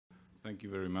Thank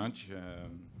you very much.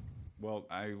 Well,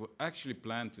 I actually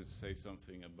planned to say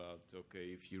something about, okay,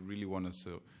 if you really want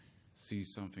to see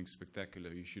something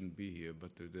spectacular, you shouldn't be here, but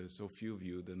there's so few of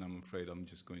you, then I'm afraid I'm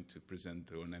just going to present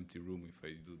to an empty room if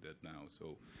I do that now.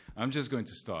 So I'm just going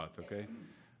to start, okay?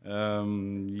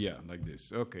 Yeah, like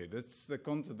this. Okay, that's the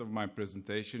content of my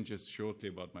presentation, just shortly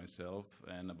about myself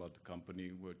and about the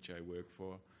company which I work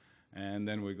for. And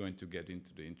then we're going to get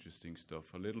into the interesting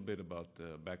stuff, a little bit about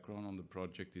the background on the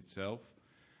project itself,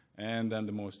 and then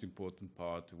the most important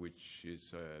part, which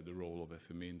is the role of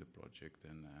FME in the project,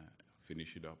 and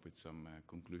finish it up with some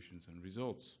conclusions and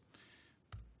results.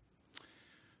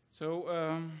 So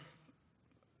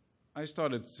I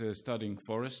started studying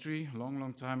forestry a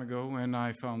long time ago, and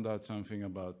I found out something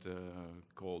about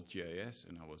called GIS,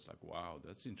 and I was like, wow,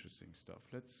 that's interesting stuff.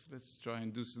 Let's try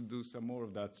and do some more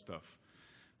of that stuff,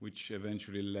 which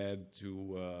eventually led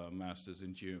to Masters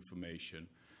in Geoinformation.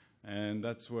 And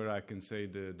that's where I can say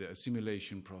the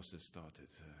assimilation process started,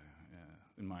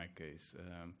 in my case.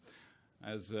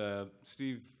 As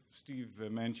Steve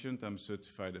mentioned, I'm a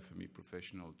certified FME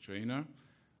professional trainer.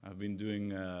 I've been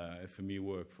doing FME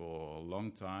work for a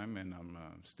long time, and I'm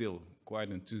still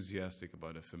quite enthusiastic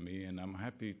about FME, and I'm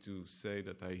happy to say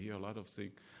that I hear a lot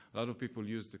of people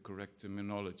use the correct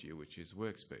terminology, which is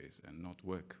workspace and not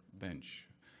workbench.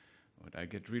 But I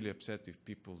get really upset if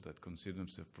people that consider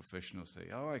themselves professionals say,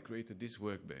 oh, I created this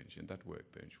workbench and that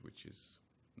workbench, which is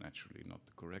naturally not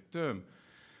the correct term.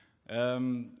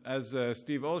 As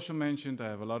Steve also mentioned, I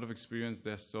have a lot of experience,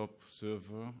 desktop,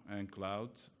 server, and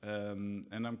cloud. And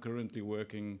I'm currently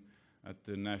working at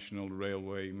the National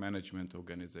Railway Management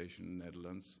Organization in the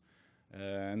Netherlands.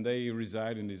 And they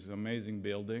reside in this amazing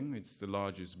building. It's the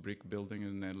largest brick building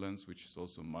in the Netherlands, which is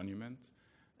also a monument.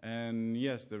 And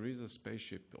yes, there is a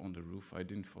spaceship on the roof. I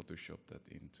didn't Photoshop that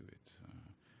into it.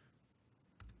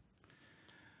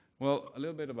 Well, a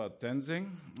little bit about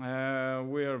Tenzing.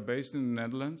 We are based in the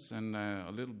Netherlands, and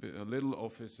a little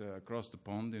office across the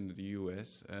pond in the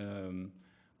US.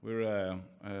 We're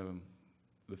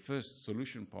the first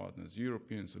solution partners,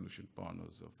 European solution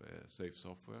partners of Safe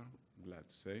Software, I'm glad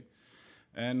to say.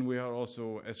 And we are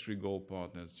also Esri Gold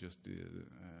partners.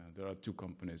 There are 2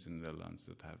 companies in the Netherlands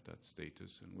that have that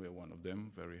status, and we are one of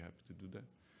them. Very happy to do that.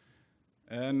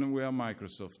 And we are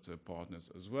Microsoft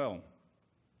partners as well.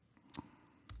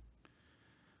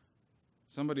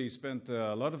 Somebody spent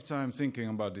a lot of time thinking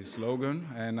about this slogan,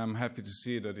 and I'm happy to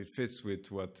see that it fits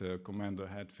with what Commander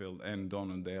Hatfield and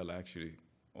Don and Dale actually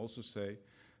also say.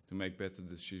 To make better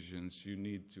decisions, you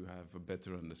need to have a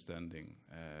better understanding,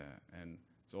 and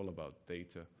it's all about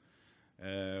data.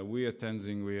 We at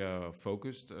Tenzing, we are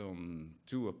focused on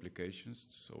 2 applications,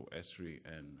 so Esri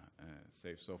and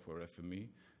Safe Software FME.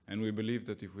 And we believe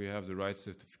that if we have the right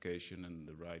certification and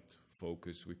the right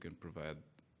focus, we can provide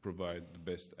the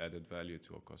best added value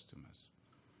to our customers.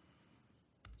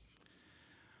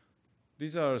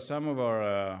 These are some of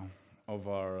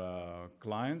our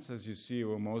clients. As you see,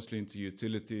 we're mostly into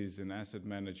utilities and asset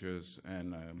managers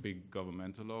and big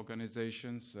governmental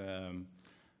organizations.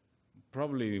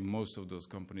 Probably most of those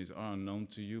companies are unknown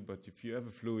to you, but if you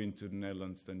ever flew into the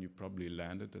Netherlands, then you probably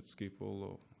landed at Schiphol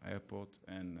or airport.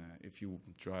 And if you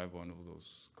drive one of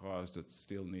those cars that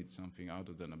still need something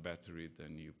other than a battery,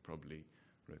 then you probably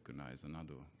recognize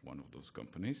another one of those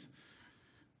companies.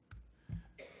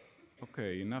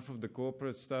 Okay, enough of the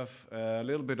corporate stuff. A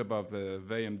little bit about the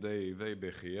VMD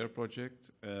WBGR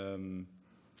project. The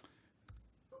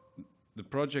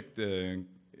project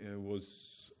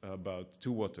was about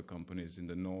 2 water companies in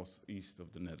the northeast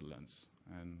of the Netherlands.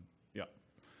 And yeah,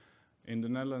 in the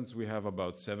Netherlands we have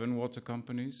about 7 water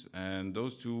companies, and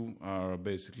those 2 are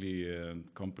basically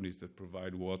companies that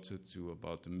provide water to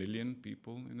about 1 million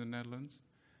people in the Netherlands.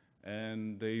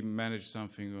 And they manage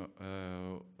something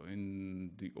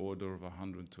in the order of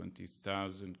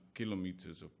 120,000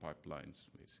 kilometers of pipelines,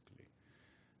 basically.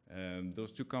 And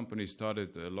those 2 companies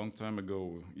started a long time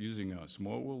ago using a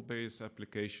Smallworld-based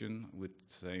application with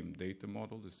the same data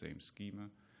model, the same schema.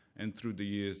 And through the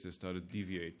years, they started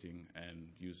deviating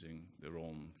and using their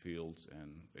own fields.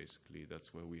 And basically,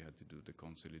 that's where we had to do the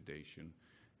consolidation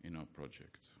in our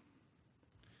project.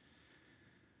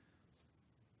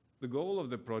 The goal of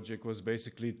the project was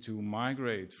basically to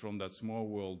migrate from that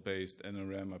Smallworld-based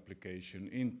NRM application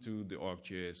into the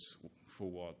ArcGIS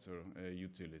for water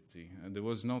utility. And there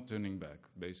was no turning back.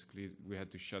 Basically, we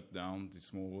had to shut down the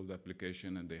Smallworld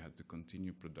application, and they had to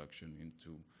continue production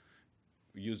into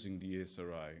using the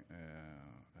Esri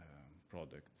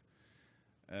product.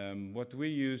 What we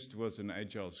used was an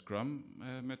Agile Scrum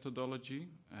methodology.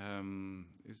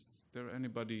 Is there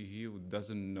anybody here who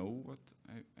doesn't know what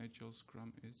Agile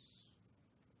Scrum is?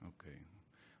 Okay. Okay.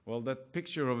 Well, that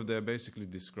picture over there basically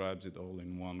describes it all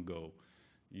in one go.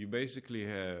 You basically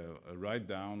write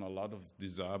down a lot of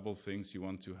desirable things you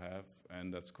want to have,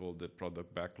 and that's called the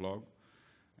product backlog.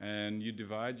 And you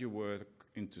divide your work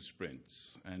into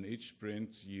sprints, and each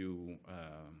sprint you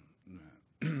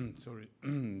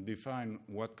define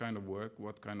what kind of work,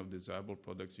 what kind of desirable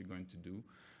products you're going to do,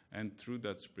 and through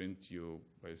that sprint you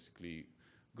basically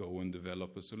go and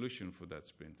develop a solution for that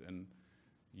sprint. And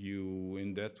you,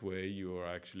 in that way, you are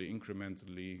actually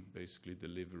incrementally basically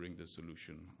delivering the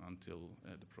solution until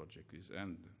the project is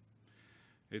ended.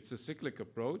 It's a cyclic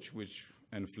approach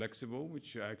and flexible,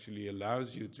 which actually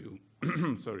allows you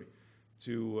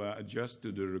to adjust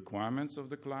to the requirements of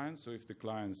the client. So if the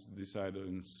clients decide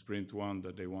in sprint 1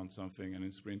 that they want something, and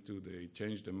in sprint 2 they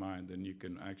change their mind, then you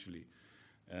can actually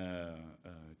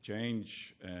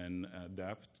change and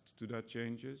adapt to that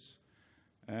changes.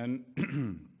 And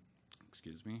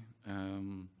excuse me.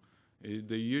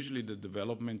 Usually the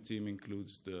development team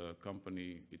includes the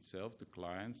company itself, the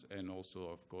clients, and also,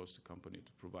 of course, the company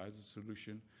that provides the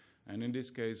solution. And in this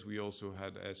case, we also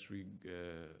had Esri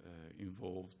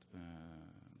involved,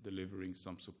 delivering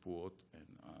some support and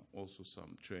also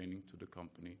some training to the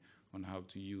company on how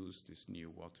to use this new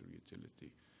water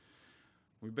utility.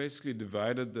 We basically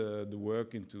divided the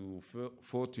work into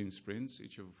 14 sprints,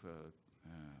 each of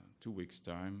 2 weeks'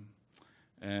 time.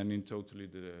 And in totally,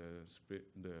 the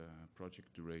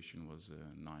project duration was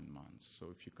 9 months. So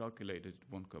if you calculate it, it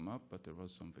won't come up, but there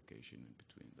was some vacation in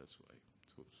between. That's why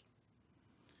it was.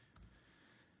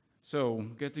 So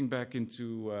getting back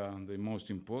into the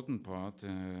most important part,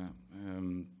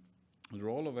 the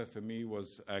role of FME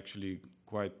was actually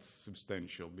quite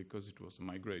substantial because it was a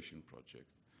migration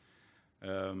project.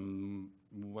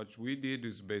 What we did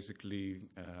is basically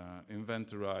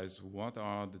inventorize what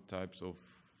are the types of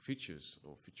features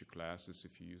or feature classes,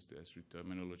 if you use the Esri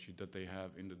terminology, that they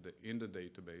have in the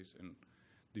database, and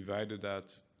divided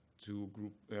that to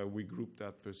group. We grouped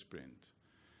that per sprint.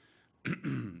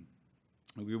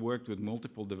 We worked with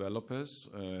multiple developers,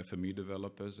 FME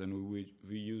developers, and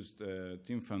we used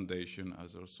Team Foundation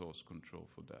as our source control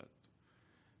for that.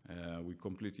 We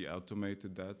completely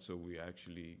automated that, so we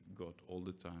actually got all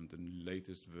the time the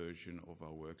latest version of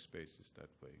our workspaces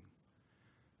that way.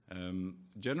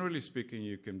 Generally speaking,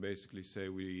 you can basically say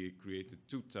we created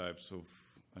 2 types of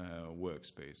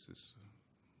workspaces.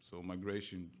 So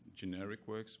migration generic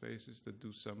workspaces that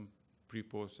do some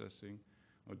pre-processing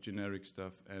or generic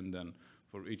stuff, and then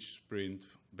for each sprint,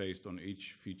 based on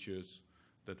each features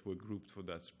that were grouped for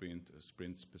that sprint, a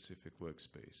sprint-specific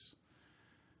workspace.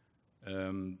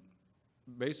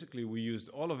 Basically, we used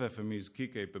all of FME's key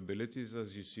capabilities,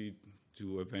 as you see,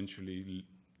 to eventually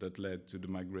that led to the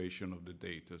migration of the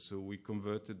data. So we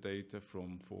converted data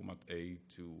from format A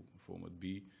to format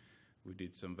B. We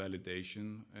did some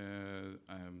validation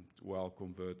while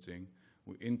converting.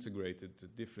 We integrated the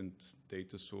different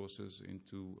data sources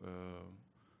into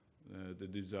the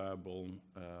desirable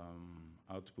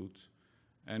output,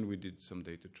 and we did some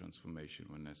data transformation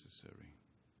when necessary.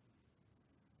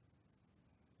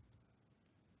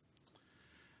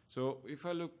 So if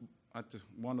I look at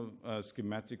one of a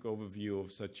schematic overview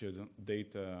of such a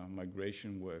data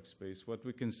migration workspace, what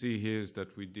we can see here is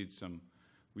that we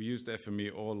used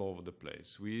FME all over the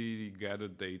place. We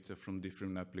gathered data from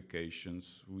different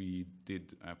applications. We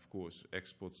did, of course,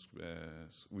 exports.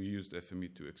 We used FME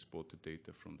to export the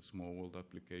data from the Smallworld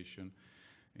application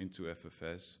into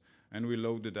FFS, and we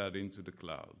loaded that into the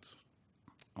cloud.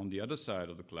 On the other side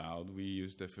of the cloud, we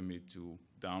used FME to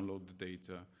download the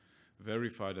data,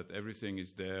 verify that everything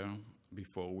is there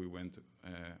before we went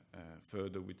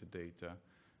further with the data.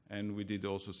 And we did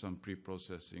also some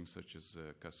pre-processing, such as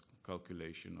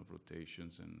calculation of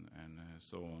rotations and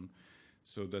so on,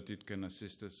 so that it can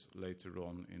assist us later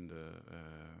on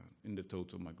in the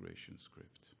total migration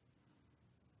script.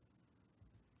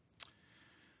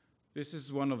 This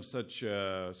is one of such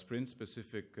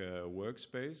sprint-specific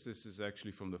workspace. This is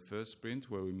actually from the first sprint,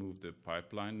 where we moved the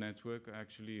pipeline network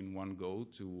actually in one go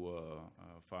to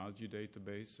a file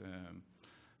database.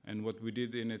 And what we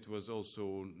did in it was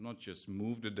also not just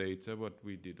move the data, but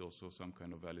we did also some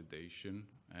kind of validation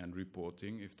and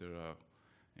reporting. If there are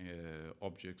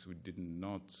objects we did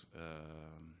not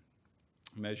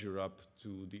measure up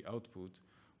to the output,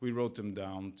 we wrote them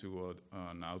down to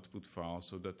an output file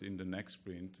so that in the next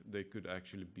sprint they could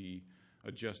actually be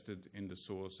adjusted in the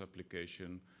source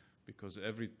application, because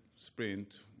every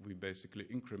sprint we basically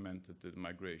incremented the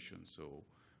migration. So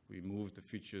we moved the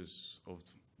features of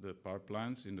the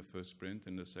pipelines in the first sprint,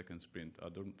 in the second sprint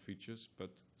other features,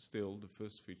 but still the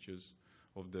first features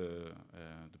of the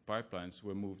pipelines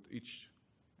were moved each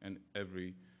and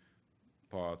every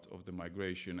part of the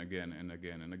migration again and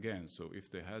again and again. So if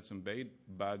they had some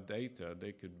bad data,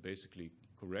 they could basically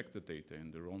correct the data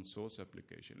in their own source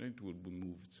application, and it would be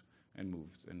moved and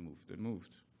moved and moved and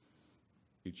moved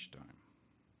each time.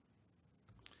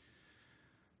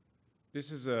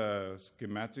 This is a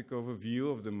schematic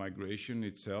overview of the migration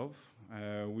itself.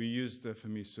 We used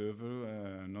FME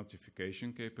server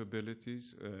notification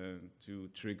capabilities to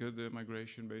trigger the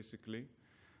migration, basically.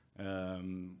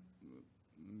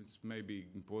 It's maybe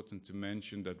important to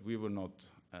mention that we were not,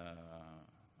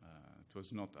 it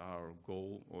was not our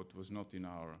goal, or it was not in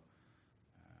our,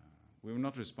 we were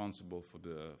not responsible for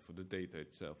the data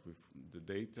itself. The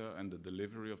data and the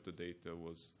delivery of the data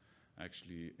was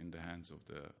actually in the hands of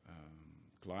the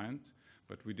client,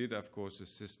 but we did, of course,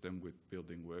 assist them with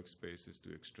building workspaces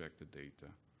to extract the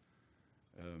data.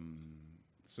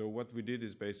 So what we did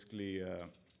is basically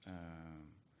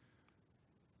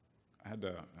had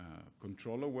a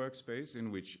controller workspace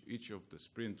in which each of the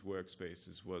sprint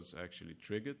workspaces was actually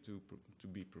triggered to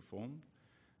be performed,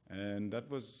 and that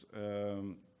was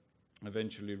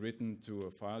eventually written to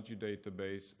a file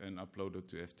database and uploaded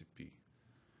to FTP.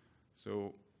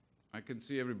 So I can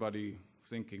see everybody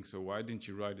thinking, so why didn't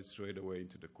you write it straight away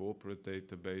into the corporate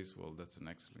database? Well, that's an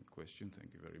excellent question.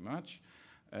 Thank you very much.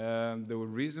 The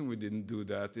reason we didn't do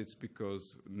that is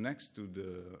because next to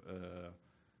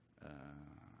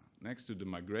the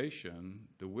migration,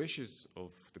 the wishes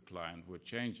of the client were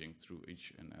changing through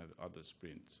each and other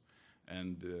sprint,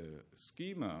 and the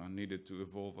schema needed to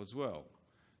evolve as well.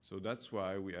 So that's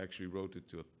why we actually wrote it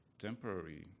to a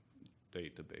temporary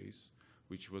database,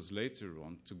 which was later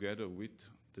on, together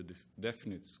with the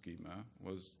definite schema,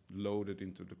 was loaded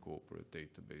into the corporate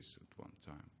database at one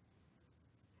time.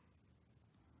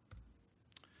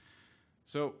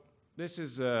 So this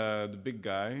is the big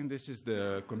guy. This is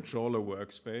the controller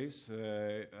workspace.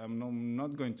 I'm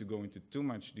not going to go into too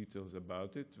much details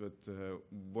about it, but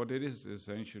what it is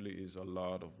essentially is a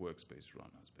lot of workspace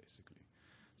runners, basically.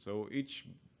 So each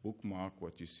bookmark,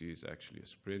 what you see, is actually a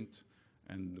sprint,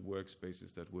 and the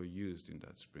workspaces that were used in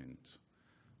that sprint,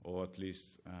 or at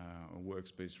least a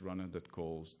workspace runner that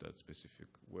calls that specific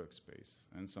workspace,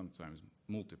 and sometimes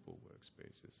multiple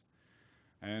workspaces.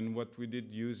 And what we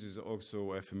did use is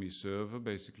also FME server,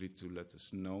 basically to let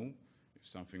us know if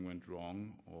something went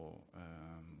wrong, or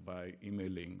by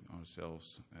emailing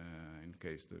ourselves in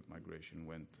case the migration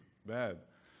went bad.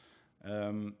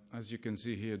 As you can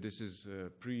see here, this is a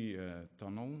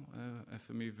pre-tunnel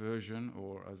FME version,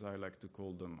 or as I like to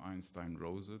call them,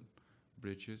 Einstein-Rosen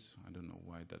bridges. I don't know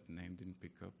why that name didn't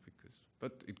pick up,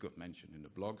 but it got mentioned in the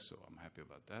blog, so I'm happy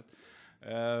about that.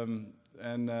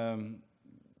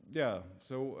 Yeah,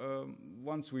 so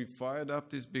once we fired up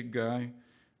this big guy,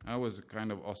 I was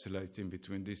kind of oscillating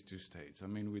between these two states. I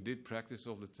mean, we did practice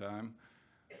all the time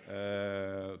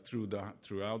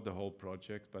throughout the whole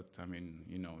project, but I mean,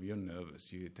 you know, you're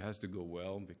nervous. It has to go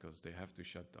well because they have to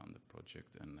shut down the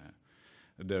project and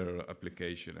their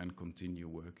application and continue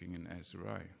working in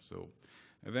Esri. So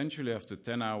eventually, after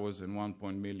 10 hours and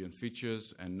 1 million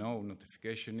features and no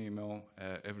notification email,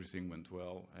 everything went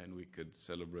well, and we could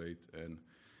celebrate and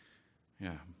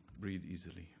breathe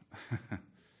easily.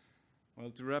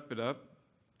 Well, to wrap it up,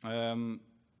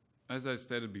 as I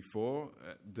stated before,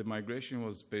 the migration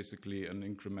was basically an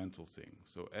incremental thing.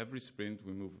 So every sprint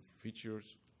we move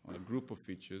features, or a group of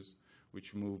features,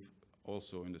 which move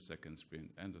also in the second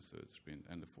sprint and the third sprint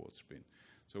and the fourth sprint.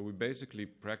 So we basically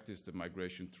practiced the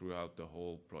migration throughout the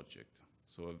whole project.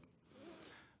 So,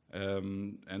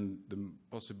 and the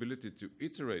possibility to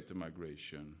iterate the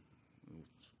migration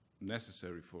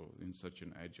necessary in such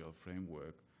an agile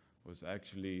framework was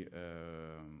actually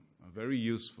very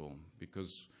useful,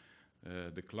 because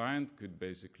the client could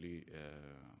basically,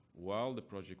 while the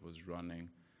project was running,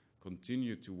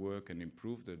 continue to work and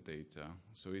improve their data,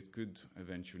 so it could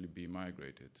eventually be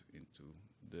migrated into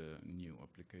the new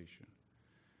application.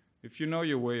 If you know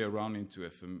your way around in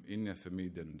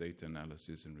FME, then data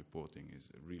analysis and reporting is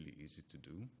really easy to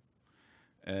do.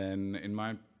 And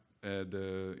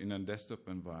in a desktop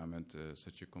environment,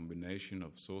 such a combination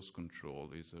of source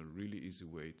control is a really easy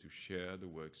way to share the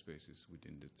workspaces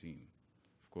within the team.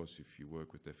 Of course, if you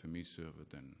work with FME server,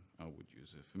 then I would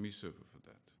use FME server for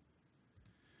that.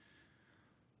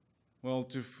 Well,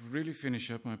 to really finish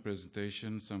up my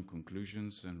presentation, some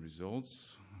conclusions and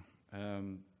results.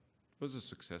 It was a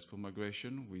successful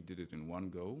migration. We did it in one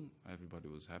go. Everybody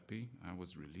was happy. I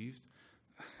was relieved.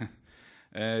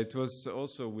 It was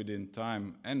also within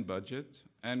time and budget,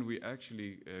 and we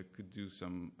actually could do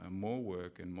some more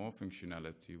work and more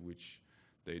functionality which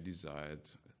they desired.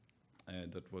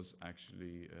 That was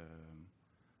actually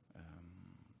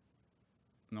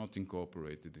not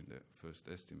incorporated in the first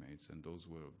estimates, and those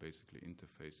were basically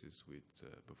interfaces with,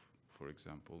 for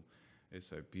example,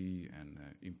 SIP and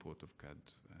import of CAD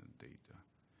data.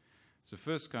 It's the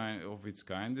first kind of its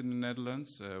kind in the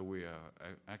Netherlands. We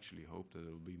actually hope that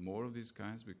there will be more of these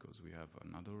kinds, because we have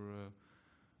another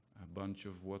a bunch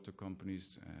of water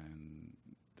companies, and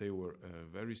they were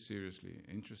very seriously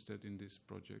interested in this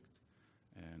project.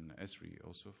 And Esri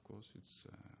also, of course,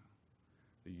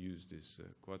 they use this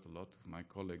quite a lot. My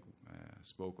colleague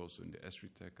spoke also in the Esri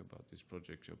Tech about this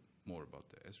project, more about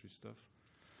the Esri stuff.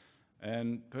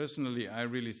 And personally, I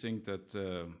really think that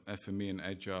FME and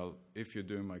Agile, if you're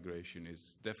doing migration,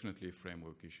 is definitely a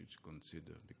framework you should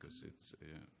consider, because it's,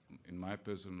 in my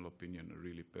personal opinion, a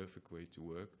really perfect way to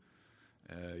work.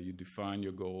 You define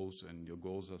your goals, and your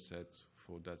goals are set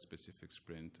for that specific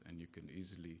sprint, and you can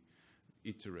easily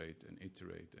iterate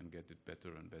and get it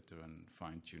better and better and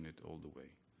fine-tune it all the way.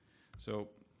 So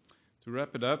to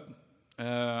wrap it up,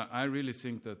 I really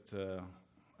think that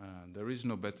there is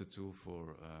no better tool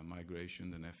for migration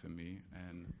than FME,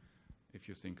 and if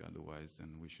you think otherwise,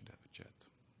 then we should have a chat.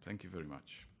 Thank you very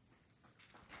much.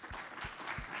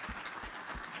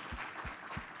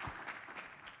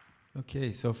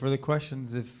 Okay, so for the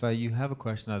questions, if you have a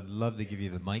question, I'd love to give you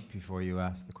the mic before you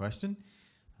ask the question.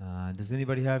 Does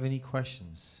anybody have any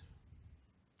questions?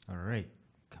 All right,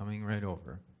 coming right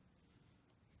over.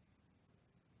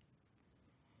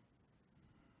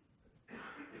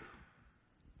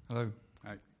 Hello.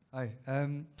 Hi. Hi.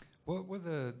 What were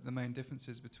the main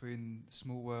differences between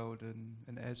Smallworld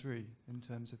and Esri in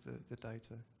terms of the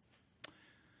data?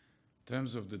 In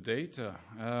terms of the data,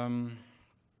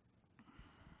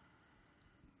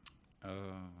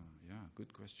 yeah,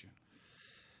 good question.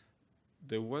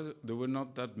 There were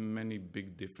not that many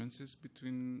big differences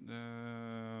between.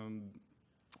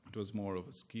 It was more of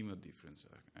a schema difference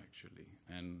actually,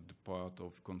 and the part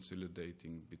of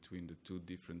consolidating between the two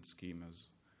different schemas,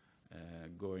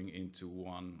 going into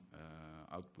one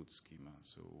output schema.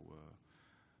 So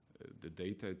the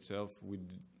data itself,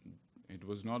 it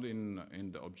was not in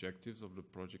the objectives of the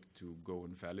project to go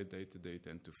and validate the data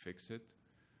and to fix it.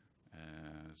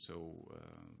 So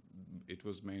it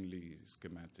was mainly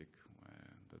schematic.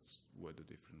 That's where the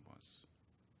difference was.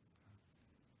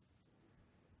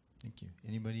 Thank you.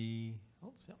 Anybody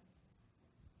else? Yeah.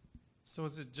 So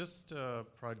is it just a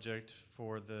project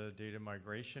for the data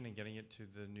migration and getting it to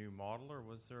the new model, or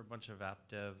was there a bunch of app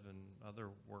dev and other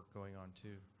work going on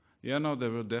too? Yeah, no, there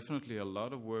were definitely a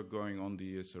lot of work going on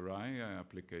the Esri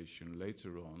application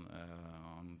later on.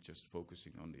 I'm just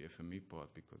focusing on the FME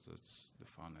part because that's the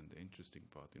fun and the interesting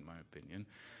part, in my opinion.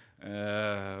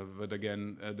 But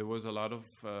again, there was a lot of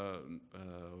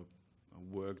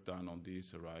work done on the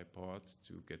Esri part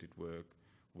to get it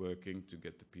working, to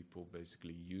get the people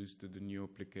basically used to the new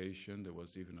application. There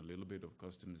was even a little bit of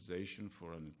customization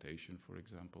for annotation, for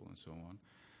example, and so on.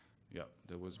 Yeah,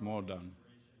 there was more done.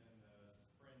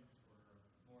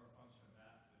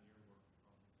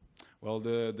 Well,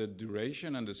 the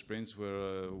duration and the sprints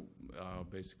were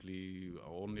basically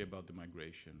only about the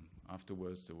migration.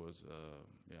 Afterwards, there was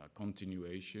a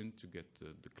continuation to get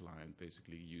the client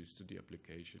basically used to the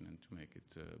application and to make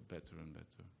it better and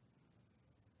better.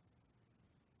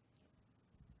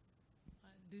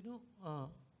 Do you know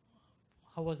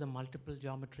how was the multiple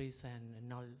geometries and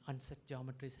null unset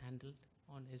geometries handled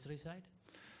on Esri side?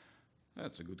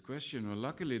 That's a good question. Well,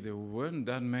 luckily there weren't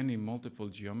that many multiple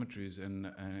geometries and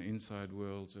inside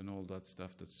worlds and all that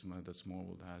stuff that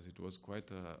Smallworld has. It was quite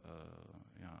a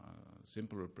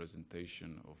simple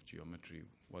representation of geometry,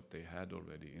 what they had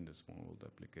already in the Smallworld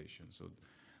application. So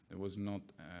there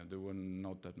were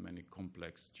not that many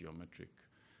complex geometric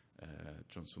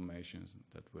transformations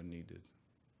that were needed.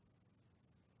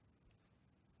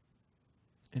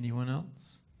 Anyone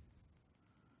else?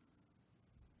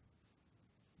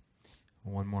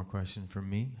 One more question from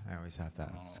me. I always have to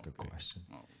ask a question.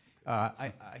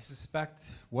 I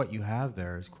suspect what you have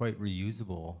there is quite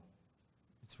reusable.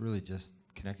 It's really just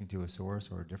connecting to a source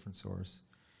or a different source,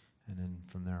 and then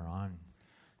from there on,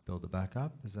 build it back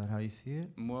up. Is that how you see it?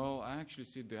 Well, I actually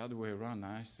see it the other way around.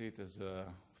 I see it as a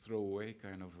throwaway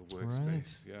kind of a workspace.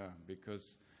 Right. Yeah,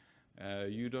 because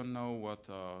you don't know what.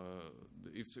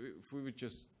 If we would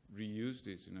just reuse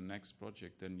this in the next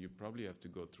project, then you probably have to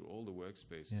go through all the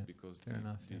workspaces because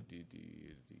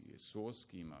the source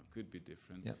schema could be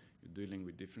different. Yep. You're dealing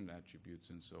with different attributes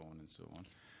and so on and so on.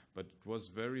 But it was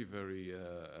very, very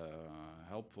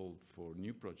helpful for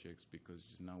new projects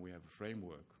because now we have a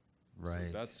framework.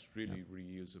 Right. So that's really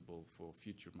reusable for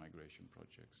future migration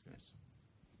projects, yes.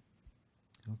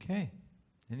 Okay.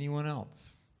 Anyone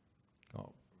else?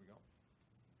 Go.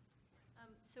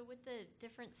 So with the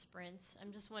different sprints,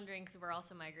 I'm just wondering, because we're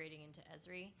also migrating into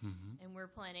Esri, and we're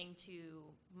planning to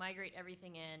migrate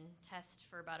everything in, test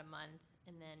for about a month,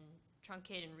 and then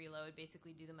truncate and reload,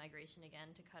 basically do the migration again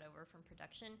to cut over from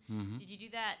production. Did you do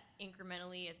that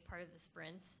incrementally as part of the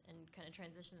sprints and kind of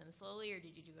transition them slowly, or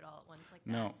did you do it all at once like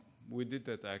that? No, we did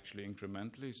that actually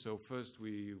incrementally. So first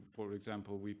we, for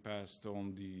example, we passed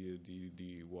on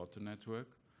the water network,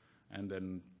 and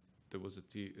then there was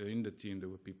in the team there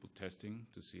were people testing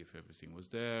to see if everything was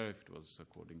there, if it was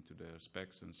according to their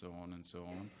specs, and so on and so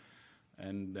on.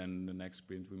 And then the next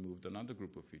sprint we moved another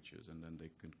group of features, and then they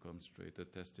could concentrate the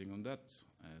testing on that.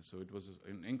 So it was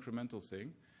an incremental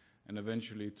thing, and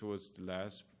eventually towards the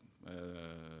last,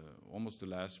 almost the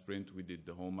last sprint, we did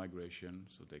the whole migration,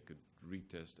 so they could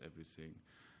retest everything,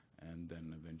 and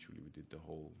then eventually we did the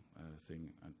whole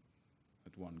thing at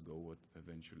one go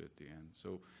eventually at the end.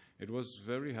 So it was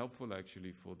very helpful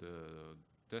actually for the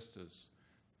testers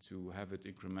to have it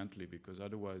incrementally, because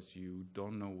otherwise you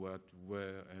don't know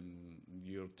where, and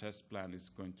your test plan is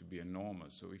going to be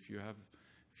enormous. So if you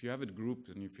have it grouped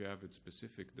and if you have it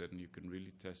specific, then you can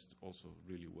really test also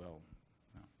really well.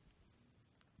 Yeah.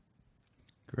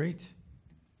 Great.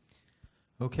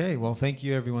 Okay, well, thank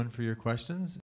you everyone for your questions.